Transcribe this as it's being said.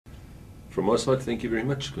From my side, thank you very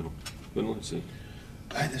much, Colonel. Colonel,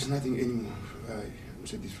 there's nothing anymore. I'm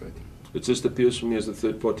satisfied. It just appears for me as a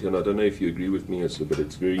third party, and I don't know if you agree with me, but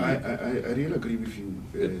it's very... I really agree with you.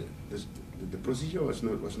 The procedure was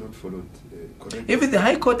not followed correctly. Even the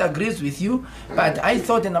High Court agrees with you, but I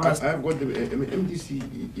thought, and I must... I've got the MDC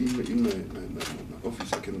in my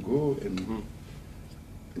office. I can go and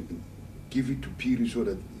give it to Phiri so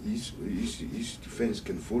that his defense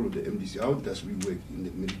can follow the MDC. How does we work in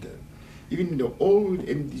the military? Even in the old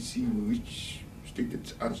MDC, which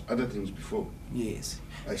stated other things before. Yes.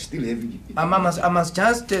 I still have it. I must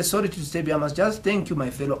just, sorry to say, I must just thank you, my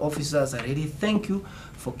fellow officers. I really thank you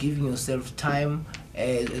for giving yourself time,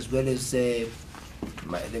 as well as the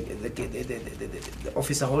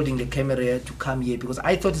officer holding the camera to come here, because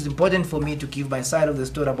I thought it's important for me to give my side of the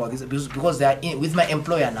story about this, because they are with my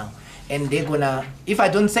employer now. And they're gonna, if I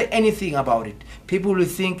don't say anything about it, people will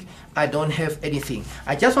think I don't have anything.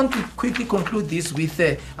 I just want to quickly conclude this with,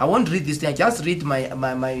 I won't read this thing, I just read my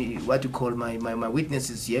what you call my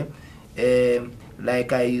witnesses here.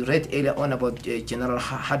 Like I read earlier on about General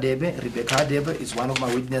Hadebe, Rebecca Hadebe is one of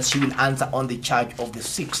my witnesses. She will answer on the charge of the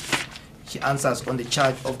 6th. She answers on the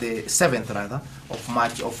charge of the 7th, rather, of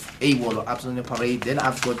March of AWOL, or absent parade. Then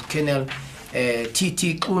I've got Colonel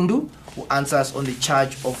T.T. Kundu, who answers on the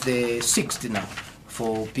charge of the 6th now,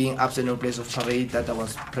 for being absent in place of parade that I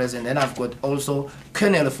was present. And I've got also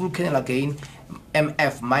Colonel, full Colonel again,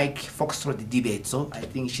 MF Mike Foxtrot the debate. So I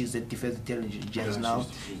think she's the defense intelligence now.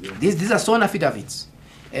 These are sworn affidavits.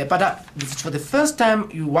 But for the first time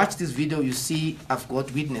you watch this video, you see I've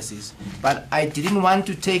got witnesses. But I didn't want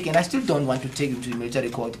to take, and I still don't want to take them to the military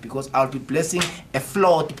court, because I'll be blessing a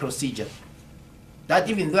flawed procedure. That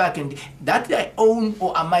even though I own,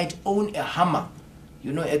 or I might own a hammer,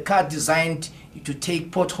 you know, a car designed to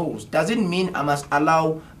take potholes, doesn't mean I must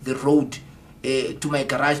allow the road to my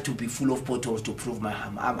garage to be full of potholes to prove my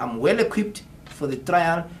hammer. I'm well equipped for the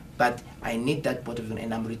trial, but I need that pothole,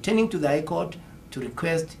 and I'm returning to the High Court to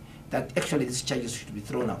request that actually these charges should be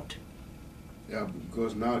thrown out. Yeah,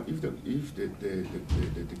 because now if the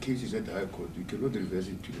case is at the High Court, you cannot reverse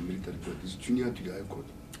it to the military court. It's junior to the High Court.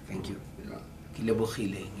 Thank you. Yeah.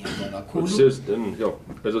 It's just, and yeah,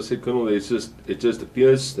 as I said, Colonel, it just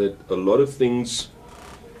appears that a lot of things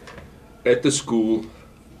at the school,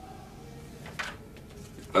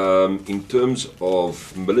 in terms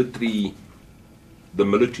of the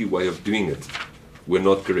military way of doing it, were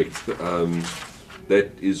not correct.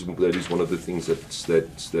 That is one of the things that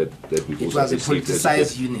we've also received. It was a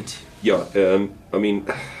politicized unit. Yeah, I mean,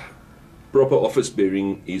 proper office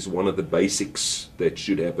bearing is one of the basics that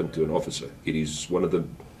should happen to an officer. It is one of the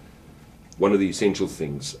essential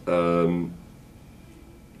things.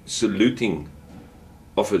 Saluting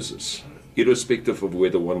officers, irrespective of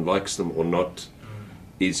whether one likes them or not,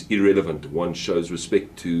 is irrelevant. One shows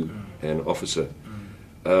respect to an officer.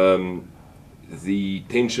 The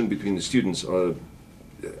tension between the students are,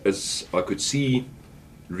 as I could see,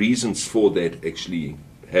 reasons for that actually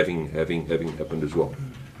having happened as well.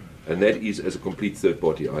 And that is as a complete third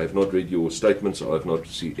party. I have not read your statements. I have not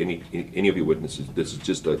seen any of your witnesses. This is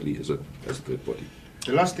just totally as a third party.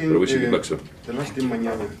 The last thing,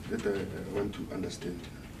 Manyanya, that I want to understand,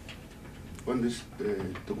 on this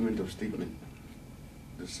document of statement,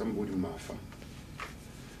 there's somebody, Mafa,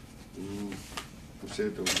 who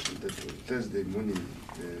said that Thursday morning,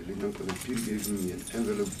 Lieutenant Colonel Phiri gave me an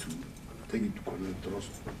envelope to take it to Colonel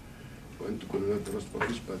Trost. I went to Colonel Trost's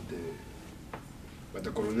office, but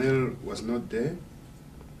the colonel was not there.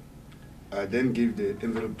 I then gave the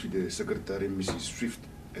envelope to the secretary, Mrs. Swift,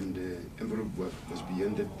 and the envelope must be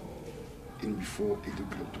handed in before 8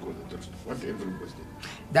 o'clock to Colonel Trost. What envelope was there?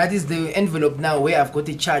 That is the envelope now where I've got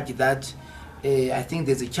a charge that, I think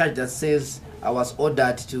there's a charge that says I was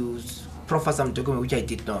ordered to proffer some document, which I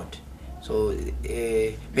did not. So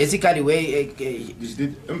basically, is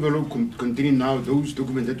the envelope containing now those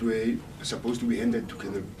documents that were supposed to be handed to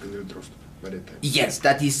Colonel Trost by that time? Yes,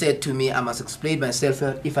 that he said to me, I must explain myself,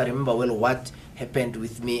 if I remember well, what happened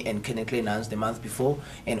with me and Kenneth Lenance the month before,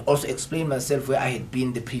 and also explain myself where I had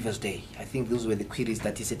been the previous day. I think those were the queries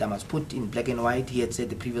that he said I must put in black and white. He had said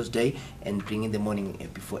the previous day and bring in the morning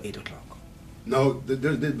before 8 o'clock. Now,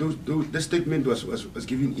 the statement was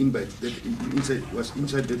given in by that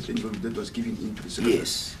inside that envelope that was given into the secretary.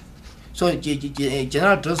 Yes. So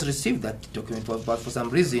General Dross received that document, but for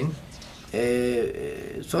some reason,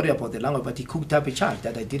 sorry about the language, but he cooked up a charge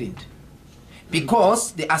that I didn't.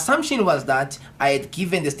 Because the assumption was that I had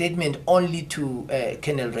given the statement only to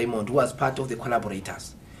Colonel Raymond, who was part of the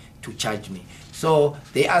collaborators, to charge me. So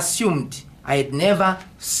they assumed I had never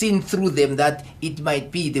seen through them that it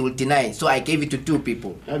might be they will deny. So I gave it to 2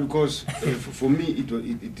 people. Because for me,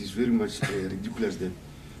 it is very much ridiculous that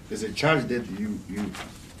there's a charge that you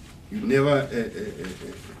never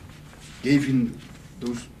gave in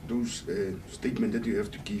those statements that you have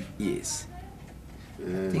to give. Yes.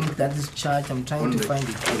 I think that is charge. I'm trying to find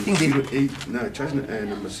it. I think 08, no, charge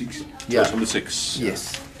number 6. Yeah. Number 6.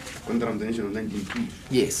 Yes. Contravention of 19.2.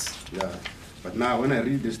 Yes. Yeah. But now when I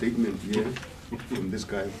read the statement here from this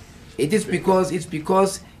guy, it's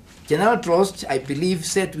because General Trost, I believe,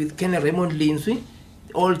 sat with Colonel Raymond Lindsay,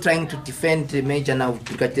 all trying to defend the Major now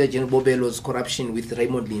Brigadier General Bobelo's corruption with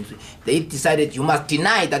Raymond Lindsay. They decided you must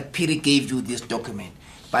deny that Phiri gave you this document.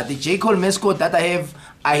 But the J. Cole Mesco that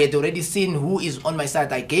I had already seen who is on my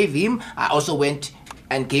side. I gave him. I also went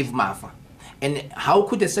and gave Mafa. And how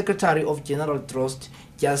could the Secretary of General Trust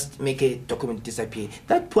just make a document disappear?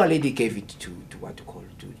 That poor lady gave it to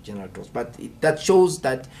General Trust. But that shows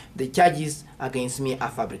that the charges against me are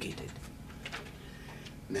fabricated.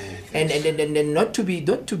 And not to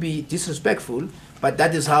be disrespectful, but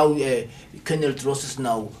that is how Colonel Trust is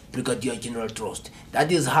now Brigadier General Trust.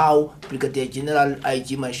 That is how Brigadier General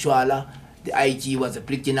IG Mashwala, the IG, was a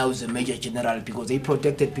brigadier, now is a Major General, because they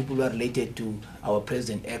protected people who are related to our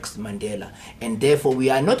President ex Mandela. And therefore we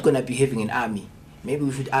are not going to be having an army. Maybe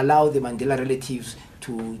we should allow the Mandela relatives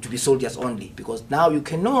to be soldiers only, because now you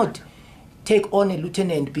cannot take on a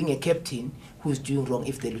lieutenant being a captain who is doing wrong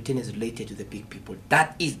if the lieutenant is related to the big people.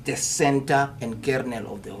 That is the center and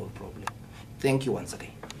kernel of the whole problem. Thank you once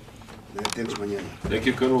again. Thanks, Manyanya. Thank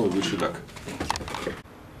you, Colonel. We wish you luck.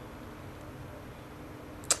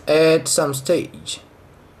 At some stage,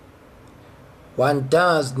 one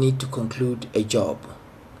does need to conclude a job.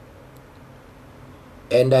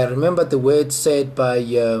 And I remember the words said by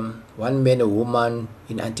one man or woman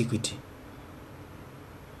in antiquity.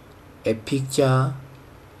 A picture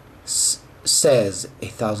says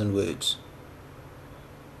 1,000 words.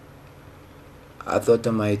 I thought I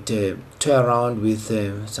might toy around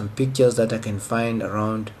with some pictures that I can find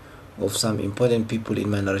around of some important people in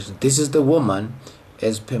my narration. This is the woman,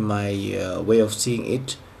 as per my way of seeing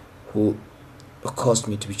it, who caused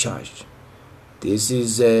me to be charged. This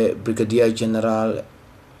is Brigadier General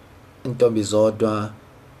Ntombizodwa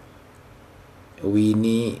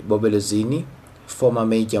Winnie Bobelezini, former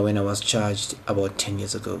major when I was charged about 10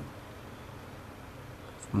 years ago.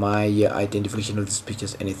 My identification of this picture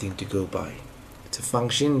is anything to go by. It's a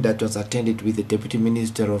function that was attended with the Deputy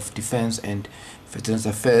Minister of Defense and Veterans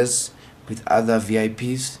Affairs with other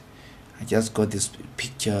VIPs. I just got this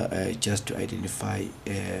picture just to identify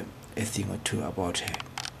a thing or two about her.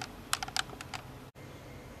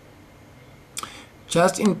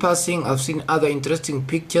 Just in passing, I've seen other interesting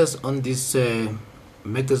pictures on this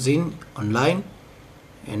magazine online,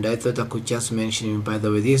 and I thought I could just mention him. By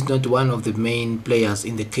the way, this is not one of the main players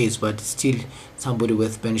in the case, but still somebody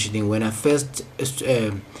worth mentioning. When I first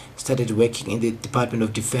started working in the Department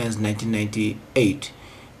of Defense in 1998,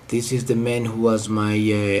 this is the man who was my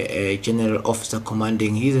general officer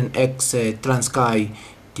commanding. He's an ex-Transkei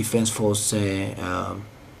Defense Force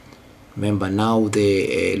member, now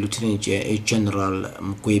the Lieutenant General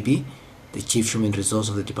Mkwebi, the Chief Human Resource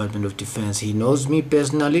of the Department of Defense. He knows me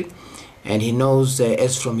personally, and he knows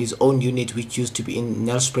as from his own unit, which used to be in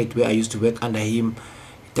Nelspruit, where I used to work under him,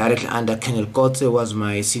 directly under Colonel Kotze, was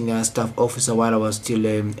my senior staff officer while I was still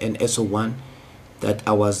an SO1, that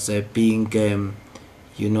I was being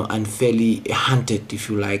unfairly hunted, if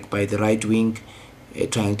you like, by the right wing,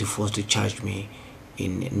 trying to force to charge me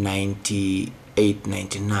in 98,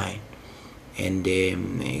 99. And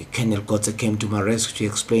Colonel Kotze came to my rescue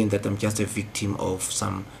to explain that I'm just a victim of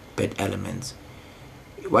some bad elements.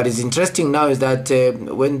 What is interesting now is that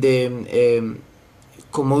when the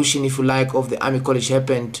commotion, if you like, of the Army College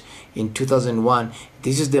happened in 2001,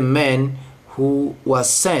 this is the man who was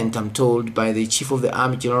sent, I'm told, by the Chief of the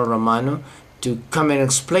Army, General Romano, to come and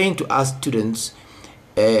explain to us students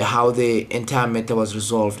how the entire matter was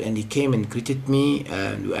resolved. And he came and greeted me,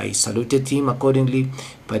 and I saluted him accordingly,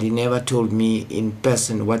 but he never told me in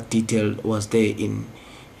person what detail was there in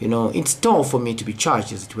store for me to be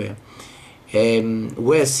charged, as it were.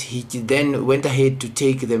 Wes, he then went ahead to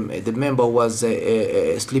take the member who was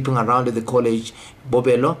sleeping around at the college,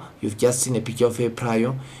 Bobelo. You've just seen a picture of her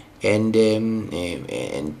prior, and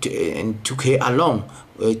took her along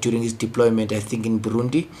during his deployment, I think in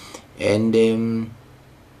Burundi. And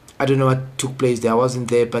I don't know what took place there. I wasn't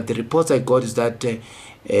there, but the reports I got is that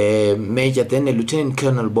Major, then Lieutenant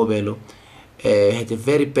Colonel Bobelo, had a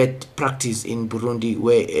very bad practice in Burundi,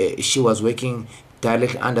 where she was working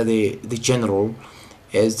directly under the general,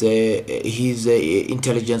 as his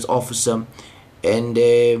intelligence officer, and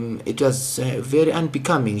it was very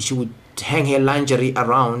unbecoming. She would hang her lingerie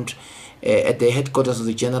around at the headquarters of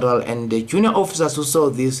the general, and the junior officers who saw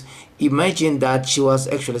this imagined that she was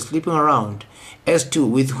actually sleeping around. As to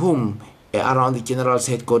with whom around the general's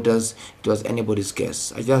headquarters, it was anybody's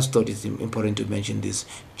guess. I just thought it's important to mention this.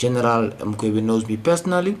 General Mkwebe knows me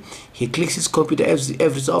personally. He clicks his computer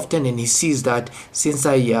every so often, and he sees that since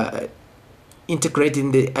I integrated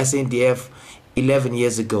in the SANDF 11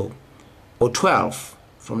 years ago, or 12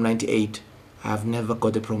 from 98, I have never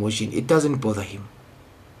got a promotion. It doesn't bother him.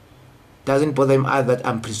 Doesn't bother him either that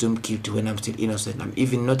I'm presumed guilty when I'm still innocent. I'm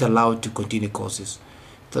even not allowed to continue courses.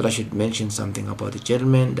 Thought I should mention something about the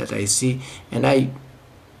gentleman that I see, and I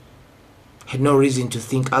had no reason to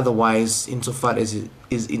think otherwise insofar as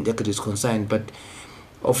his integrity is concerned. But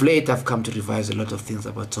of late, I've come to revise a lot of things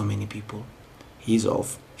about so many people. He's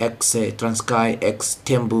of ex-Transkei,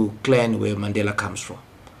 ex-Themba clan, where Mandela comes from.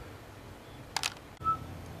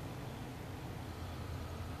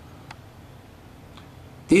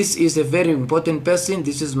 This is a very important person.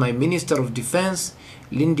 This is my Minister of Defense,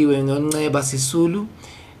 Lindiwe Sisulu,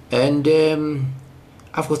 and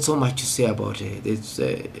I've got so much to say about her. There's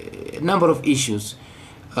a number of issues,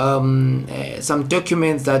 some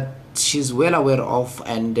documents that she's well aware of,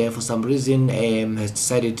 and for some reason has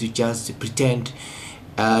decided to just pretend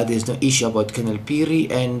there's no issue about Colonel Phiri,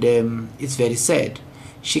 and it's very sad.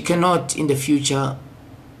 She cannot in the future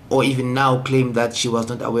or even now claim that she was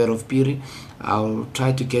not aware of Phiri. I'll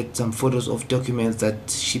try to get some photos of documents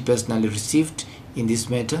that she personally received in this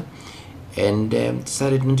matter, and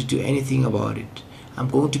decided not to do anything about it. I'm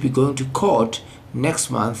going to be going to court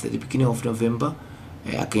next month at the beginning of November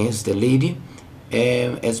against the lady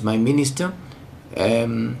as my minister,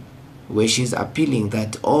 where she's appealing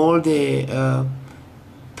that all the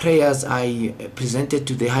prayers I presented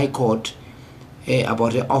to the High Court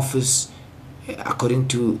about her office, according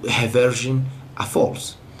to her version, are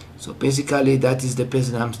false. So basically, that is the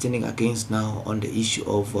person I'm standing against now on the issue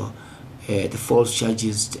of the false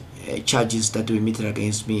charges that were meted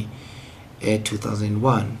against me in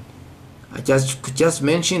 2001. I could just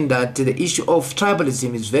mention that the issue of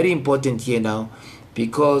tribalism is very important here now,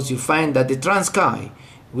 because you find that the Transkei,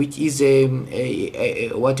 which is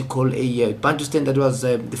what you call a Bantustan that was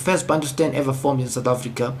the first Bantustan ever formed in South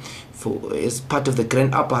Africa as part of the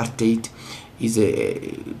Grand Apartheid, is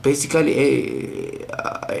basically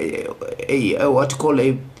what you call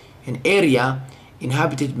an area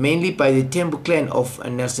inhabited mainly by the Themba clan of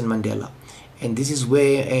Nelson Mandela, and this is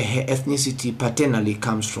where her ethnicity paternally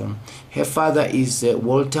comes from. Her father is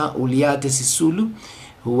Walter Uliate Sisulu,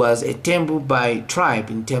 who was a Themba by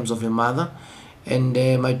tribe in terms of her mother, and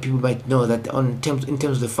my people might know that in terms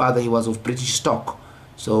of the father, he was of British stock.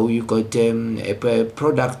 So you got a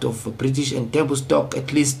product of British and Themba stock,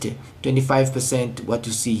 at least 25%, what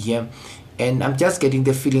you see here. And I'm just getting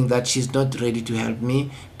the feeling that she's not ready to help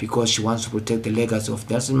me because she wants to protect the legacy of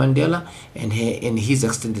Nelson Mandela and his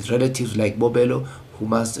extended relatives like Bobelo, who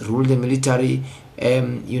must rule the military,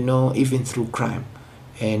 you know, even through crime.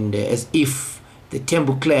 And as if the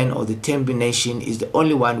Themba clan or the Themba nation is the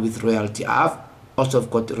only one with royalty. I've also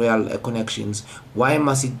got royal connections. Why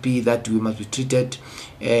must it be that we must be treated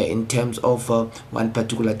in terms of one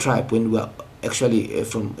particular tribe when we are actually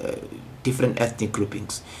from different ethnic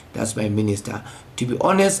groupings? That's my minister. To be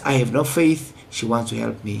honest, I have no faith she wants to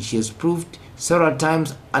help me. She has proved several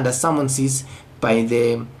times under summonses by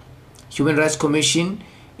the Human Rights Commission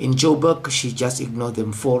in Joburg. She just ignored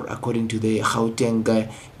them according to the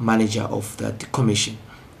Gauteng manager of that commission.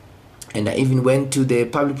 And I even went to the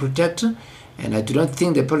public protector, and I do not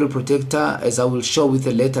think the public protector, as I will show with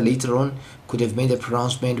the letter later on, could have made a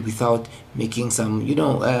pronouncement without making some, you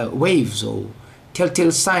know, waves or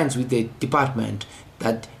telltale signs with the department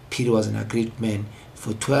that Phiri was an agreed man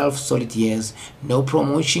for 12 solid years. No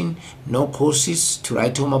promotion, no courses to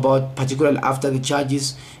write home about, particularly after the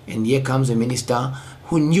charges. And here comes a minister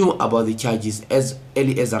who knew about the charges as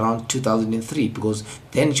early as around 2003, because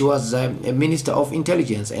then she was a minister of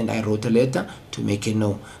intelligence, and I wrote a letter to make her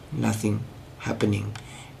know nothing happening,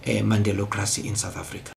 Mandelocracy in South Africa.